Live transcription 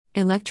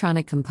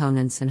Electronic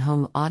components and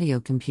home audio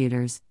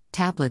computers,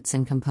 tablets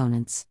and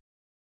components.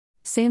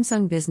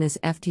 Samsung Business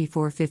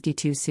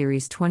FT452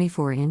 Series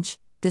 24-inch,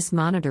 this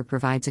monitor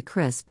provides a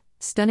crisp,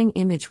 stunning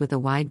image with a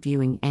wide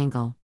viewing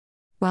angle.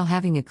 While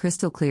having a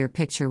crystal clear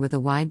picture with a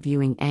wide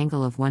viewing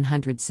angle of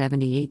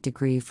 178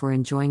 degrees for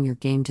enjoying your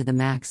game to the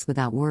max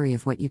without worry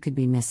of what you could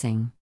be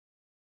missing.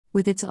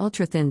 With its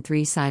ultra-thin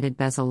 3-sided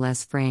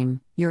bezel-less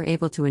frame, you're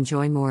able to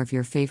enjoy more of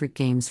your favorite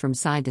games from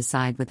side to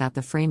side without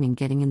the framing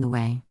getting in the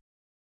way.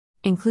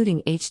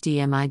 Including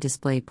HDMI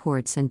display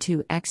ports and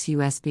 2x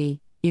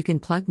USB, you can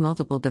plug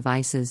multiple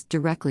devices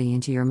directly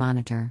into your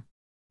monitor.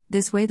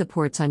 This way the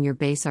ports on your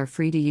base are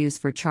free to use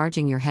for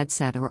charging your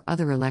headset or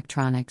other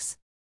electronics.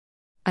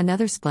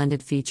 Another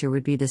splendid feature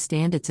would be the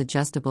stand. It's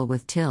adjustable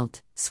with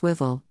tilt,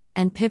 swivel,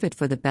 and pivot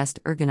for the best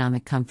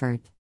ergonomic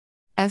comfort.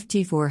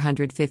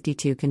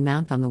 FT452 can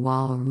mount on the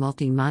wall or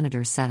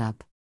multi-monitor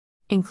setup.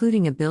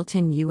 Including a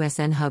built-in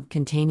USN hub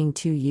containing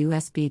 2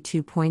 USB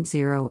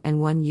 2.0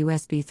 and 1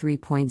 USB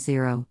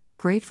 3.0,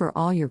 great for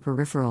all your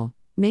peripheral,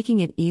 making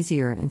it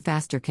easier and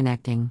faster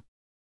connecting.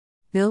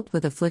 Built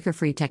with a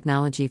flicker-free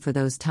technology for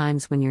those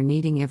times when you're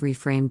needing every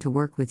frame to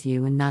work with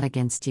you and not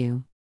against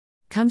you.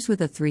 Comes with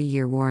a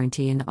 3-year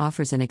warranty and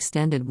offers an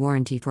extended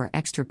warranty for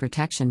extra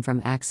protection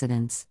from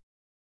accidents.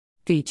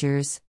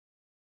 Features: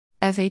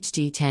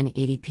 FHD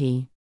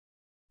 1080p,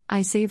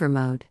 Eye Saver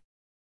mode,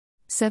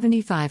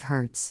 75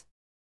 Hz,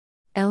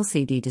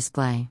 LCD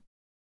display,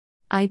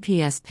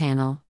 IPS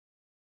panel,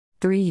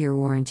 3-year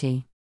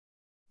warranty.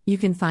 You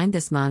can find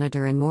this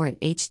monitor and more at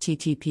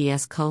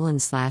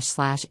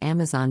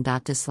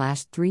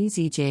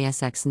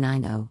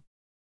https://amazon.to/3ZJSX90.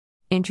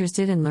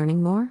 Interested in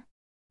learning more?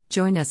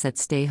 Join us at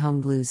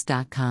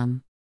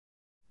stayhomeblues.com.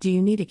 Do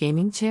you need a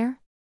gaming chair?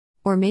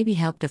 Or maybe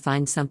help to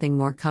find something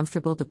more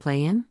comfortable to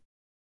play in?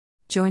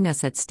 Join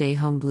us at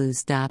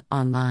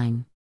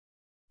stayhomeblues.online.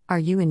 Are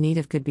you in need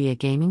of could be a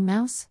gaming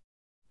mouse?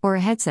 Or a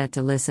headset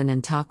to listen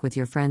and talk with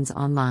your friends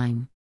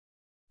online?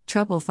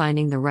 Trouble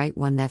finding the right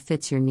one that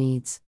fits your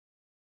needs?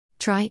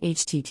 Try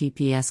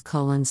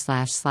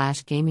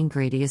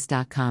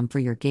https://gaminggradius.com for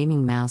your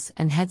gaming mouse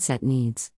and headset needs.